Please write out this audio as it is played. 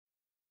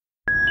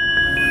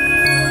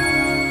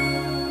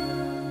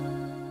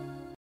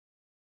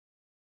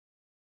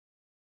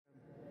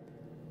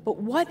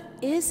But what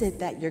is it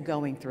that you're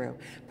going through?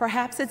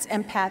 Perhaps it's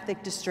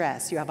empathic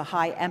distress. You have a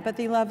high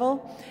empathy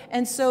level,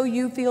 and so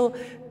you feel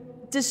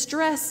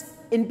distress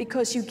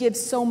because you give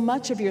so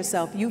much of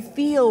yourself. You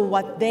feel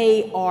what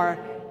they are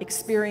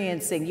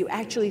experiencing. You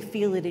actually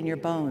feel it in your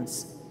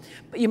bones.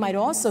 But you might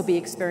also be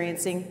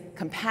experiencing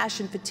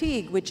compassion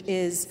fatigue, which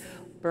is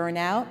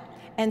burnout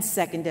and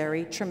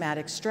secondary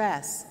traumatic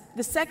stress.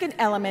 The second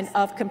element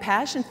of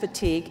compassion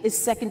fatigue is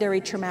secondary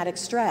traumatic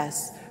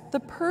stress. The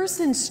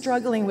person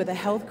struggling with a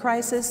health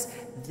crisis,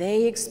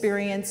 they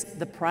experience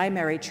the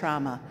primary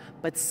trauma,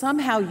 but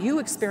somehow you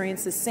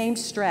experience the same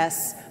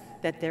stress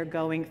that they're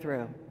going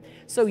through.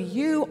 So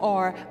you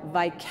are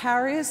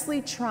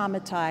vicariously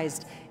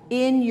traumatized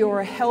in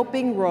your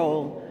helping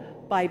role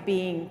by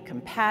being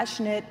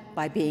compassionate,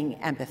 by being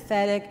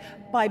empathetic,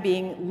 by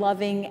being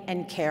loving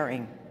and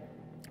caring.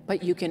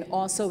 But you can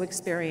also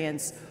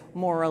experience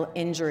moral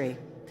injury.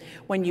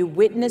 When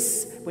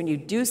you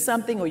do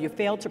something or you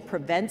fail to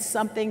prevent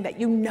something that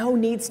you know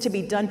needs to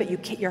be done,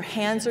 but your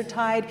hands are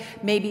tied,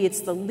 maybe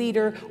it's the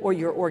leader or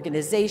your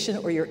organization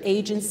or your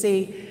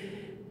agency,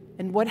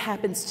 and what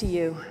happens to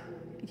you?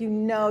 You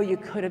know you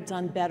could have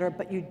done better,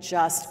 but you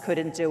just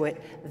couldn't do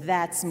it.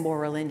 That's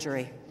moral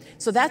injury.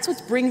 So that's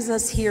what brings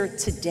us here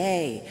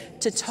today,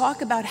 to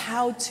talk about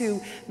how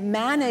to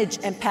manage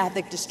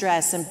empathic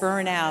distress and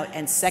burnout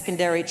and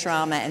secondary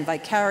trauma and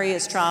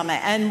vicarious trauma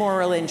and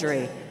moral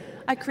injury.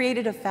 I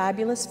created a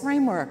fabulous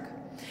framework.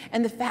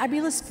 And the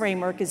fabulous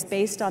framework is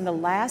based on the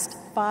last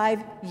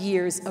 5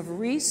 years of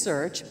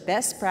research,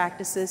 best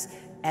practices,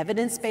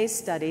 evidence-based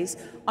studies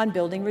on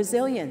building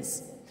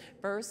resilience.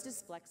 First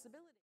is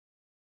flexibility.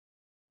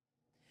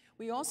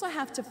 We also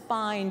have to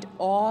find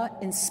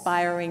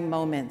awe-inspiring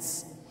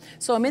moments.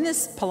 So I'm in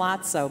this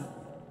palazzo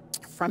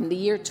from the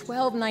year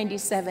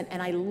 1297,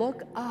 and I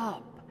look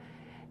up,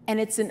 and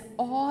it's an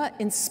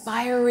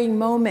awe-inspiring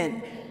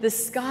moment. The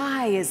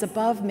sky is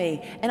above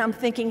me, and I'm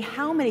thinking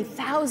how many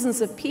thousands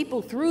of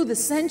people through the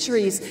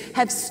centuries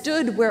have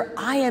stood where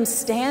I am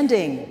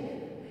standing.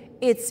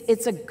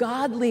 It's a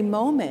godly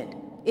moment.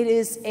 It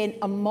is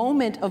a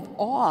moment of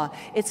awe.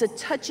 It's a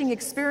touching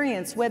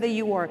experience, whether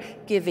you are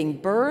giving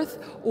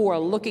birth or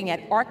looking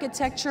at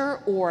architecture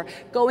or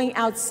going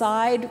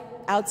outside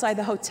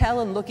the hotel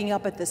and looking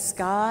up at the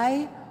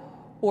sky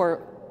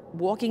or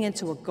walking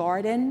into a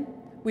garden.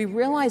 We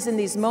realize in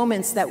these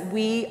moments that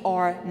we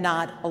are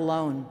not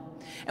alone.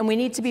 And we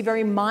need to be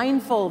very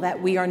mindful that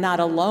we are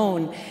not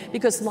alone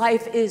because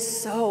life is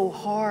so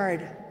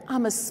hard.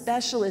 I'm a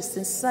specialist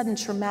in sudden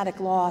traumatic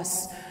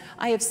loss.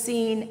 I have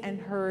seen and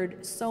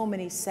heard so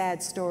many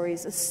sad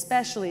stories,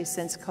 especially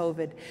since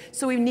COVID.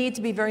 So we need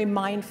to be very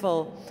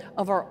mindful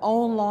of our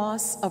own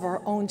loss, of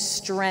our own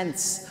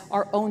strengths,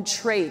 our own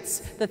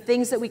traits, the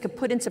things that we could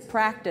put into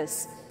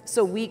practice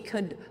so we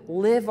could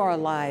live our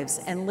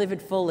lives and live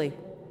it fully.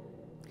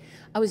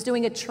 I was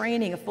doing a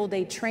training, a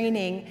full-day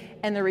training,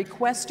 and the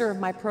requester of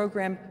my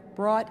program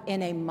brought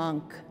in a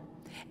monk.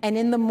 And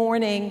in the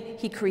morning,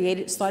 he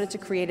started to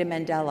create a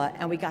mandala,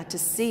 and we got to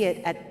see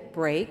it at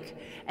break.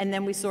 And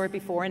then we saw it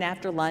before and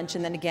after lunch,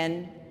 and then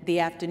again the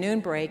afternoon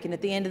break. And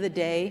at the end of the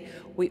day,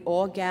 we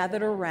all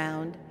gathered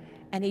around,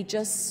 and he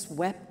just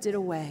swept it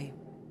away.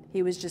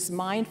 He was just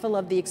mindful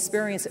of the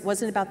experience. It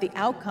wasn't about the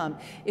outcome.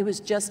 It was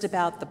just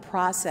about the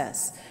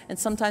process. And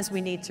sometimes we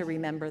need to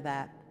remember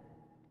that.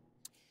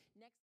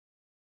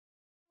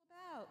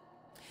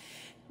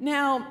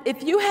 Now,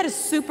 if you had a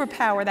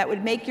superpower that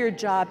would make your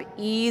job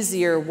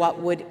easier, what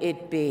would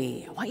it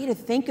be? I want you to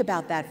think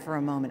about that for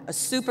a moment. A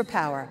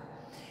superpower.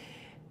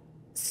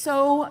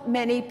 So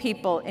many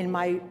people in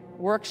my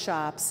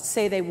workshops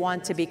say they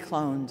want to be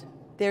cloned.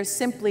 There's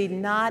simply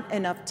not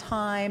enough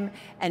time,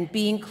 and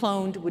being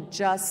cloned would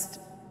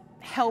just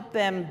help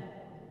them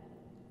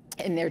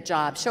in their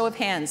job. Show of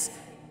hands,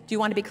 do you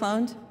want to be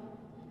cloned?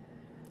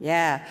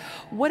 Yeah.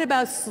 What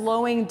about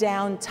slowing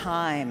down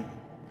time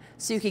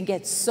so you can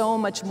get so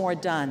much more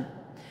done?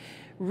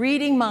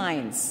 Reading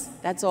minds,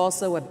 that's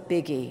also a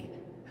biggie.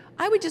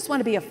 I would just want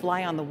to be a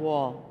fly on the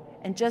wall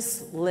and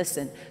just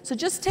listen. So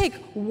just take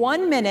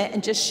 1 minute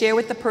and just share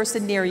with the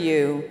person near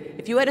you.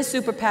 If you had a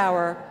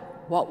superpower,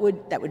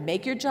 that would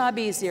make your job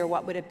easier,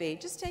 what would it be?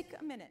 Just take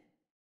a minute.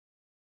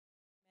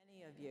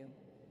 Many of you.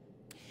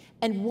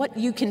 And what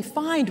you can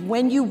find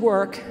when you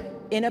work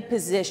in a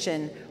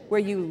position where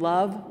you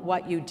love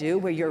what you do,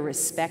 where you're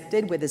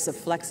respected, where there's a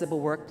flexible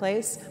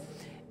workplace,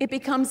 it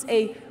becomes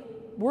a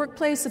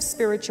workplace of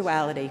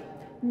spirituality.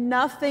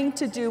 Nothing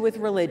to do with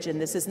religion.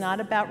 This is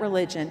not about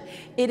religion.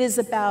 It is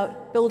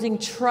about building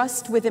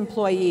trust with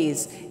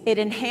employees. It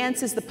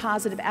enhances the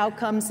positive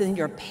outcomes in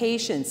your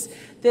patients.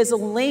 There's a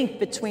link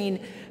between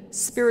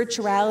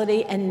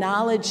spirituality and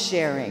knowledge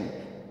sharing.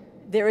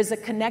 There is a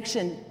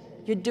connection.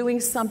 You're doing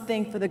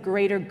something for the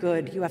greater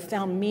good. You have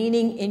found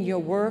meaning in your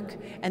work,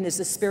 and there's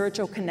a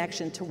spiritual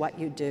connection to what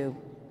you do.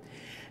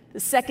 The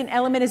second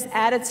element is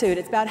attitude.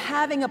 It's about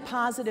having a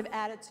positive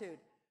attitude.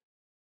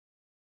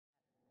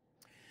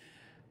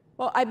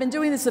 Well, I've been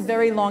doing this a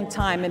very long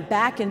time, and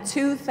back in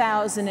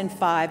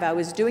 2005, I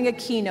was doing a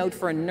keynote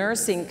for a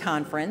nursing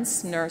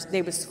conference.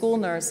 They were school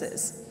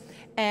nurses.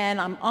 And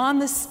I'm on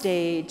the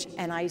stage,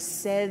 and I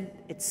said,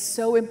 it's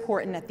so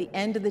important at the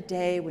end of the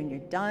day when you're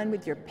done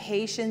with your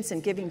patients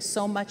and giving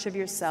so much of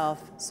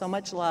yourself, so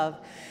much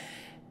love,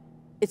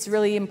 it's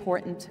really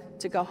important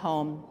to go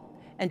home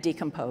and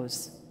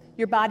decompose.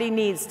 Your body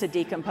needs to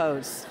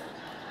decompose.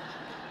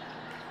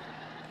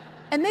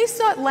 And they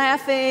start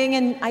laughing,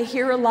 and I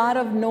hear a lot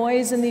of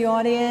noise in the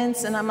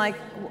audience, and I'm like,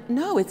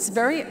 no,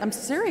 I'm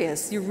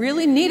serious. You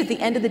really need at the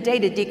end of the day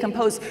to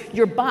decompose.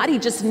 Your body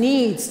just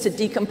needs to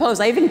decompose.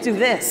 I even do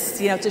this,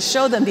 to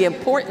show them the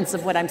importance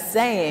of what I'm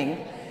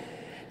saying.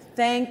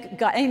 Thank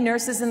God. Any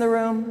nurses in the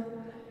room?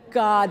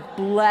 God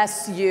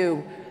bless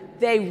you.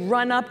 They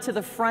run up to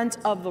the front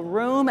of the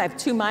room. I have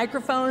 2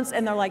 microphones,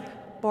 and they're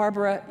like,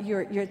 Barbara,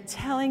 you're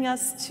telling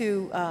us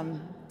to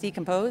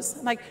decompose?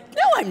 I'm like,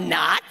 no, I'm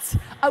not.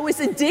 I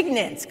was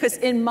indignant, because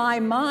in my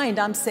mind,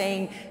 I'm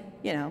saying,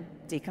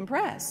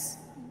 decompress.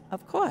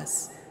 Of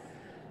course.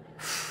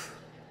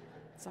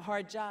 It's a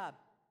hard job.